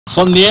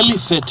For nearly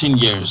 13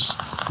 years,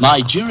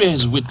 Nigeria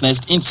has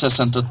witnessed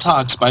incessant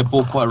attacks by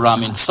Boko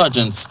Haram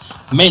insurgents,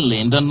 mainly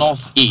in the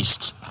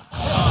northeast.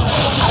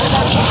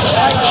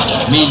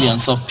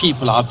 Millions of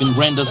people have been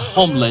rendered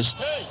homeless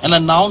and are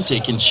now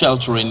taking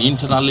shelter in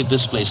internally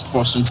displaced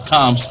persons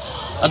camps,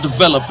 a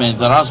development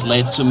that has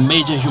led to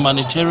major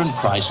humanitarian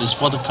crisis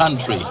for the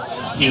country.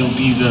 It will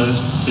be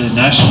the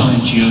national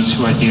NGOs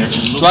who are there.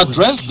 To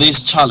address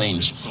this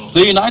challenge,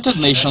 the United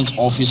Nations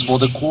Office for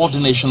the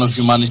Coordination of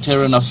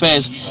Humanitarian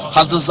Affairs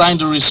has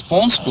designed a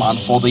response plan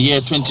for the year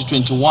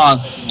 2021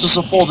 to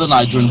support the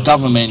Nigerian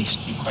government.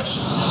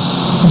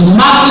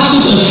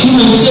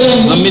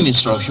 The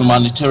Minister of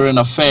Humanitarian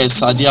Affairs,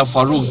 Sadia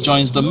Farouk,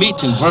 joins the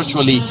meeting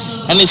virtually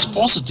and is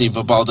positive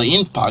about the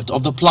impact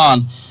of the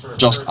plan,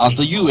 just as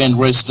the UN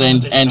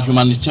Resident and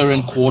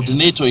Humanitarian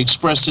Coordinator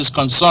expressed his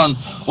concern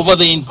over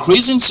the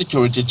increasing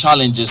security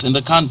challenges in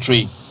the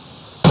country.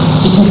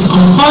 It is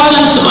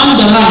important to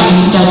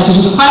underline that the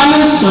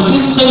requirements for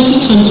this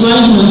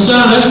 2021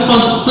 Humanitarian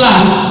Response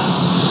Plan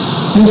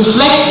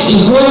reflects a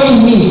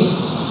growing need,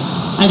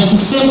 at the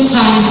same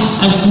time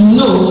as we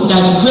know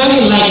that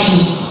very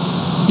likely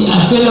the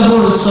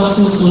available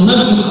resources will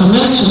not be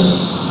commensurate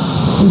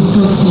with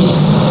those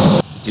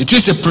needs. It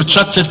is a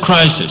protracted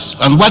crisis,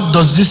 and what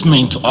does this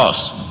mean to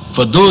us,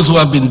 for those who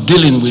have been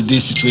dealing with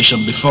this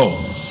situation before?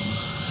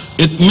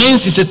 It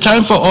means it's a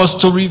time for us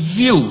to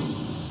review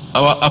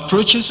our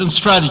approaches and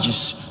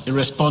strategies in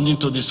responding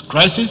to this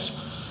crisis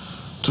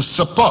to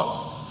support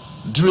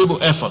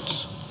durable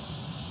efforts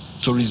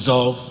to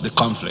resolve the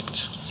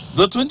conflict.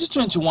 The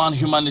 2021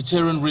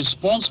 Humanitarian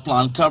Response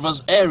Plan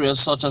covers areas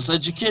such as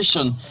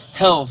education,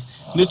 health,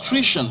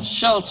 nutrition,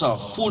 shelter,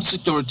 food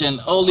security and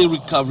early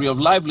recovery of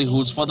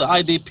livelihoods for the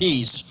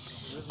IDPs.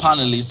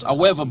 Panelists,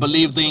 however,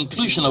 believe the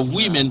inclusion of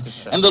women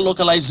and the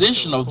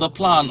localization of the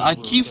plan are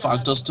key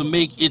factors to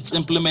make its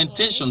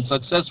implementation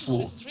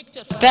successful.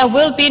 There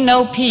will be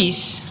no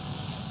peace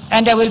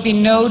and there will be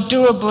no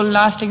durable,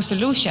 lasting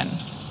solution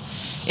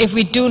if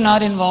we do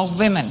not involve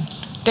women.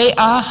 They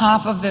are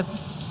half of the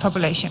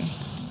population.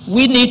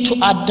 We need to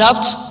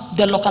adopt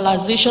the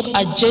localization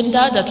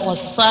agenda that was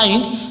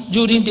signed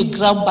during the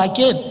ground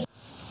bargain.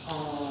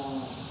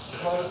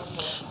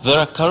 There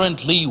are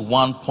currently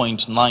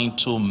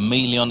 1.92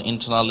 million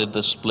internally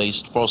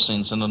displaced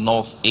persons in the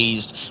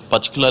northeast,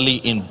 particularly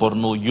in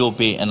Borno,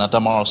 Yobe and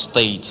Adamawa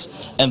states,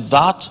 and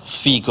that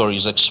figure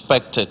is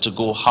expected to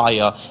go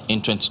higher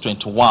in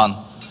 2021.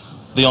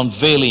 The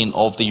unveiling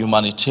of the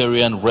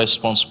Humanitarian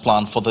Response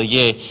Plan for the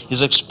year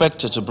is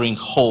expected to bring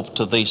hope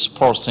to these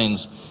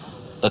persons.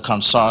 The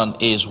concern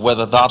is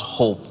whether that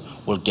hope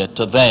will get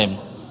to them.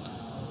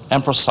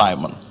 Emperor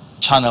Simon,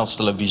 Channels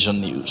Television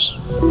News.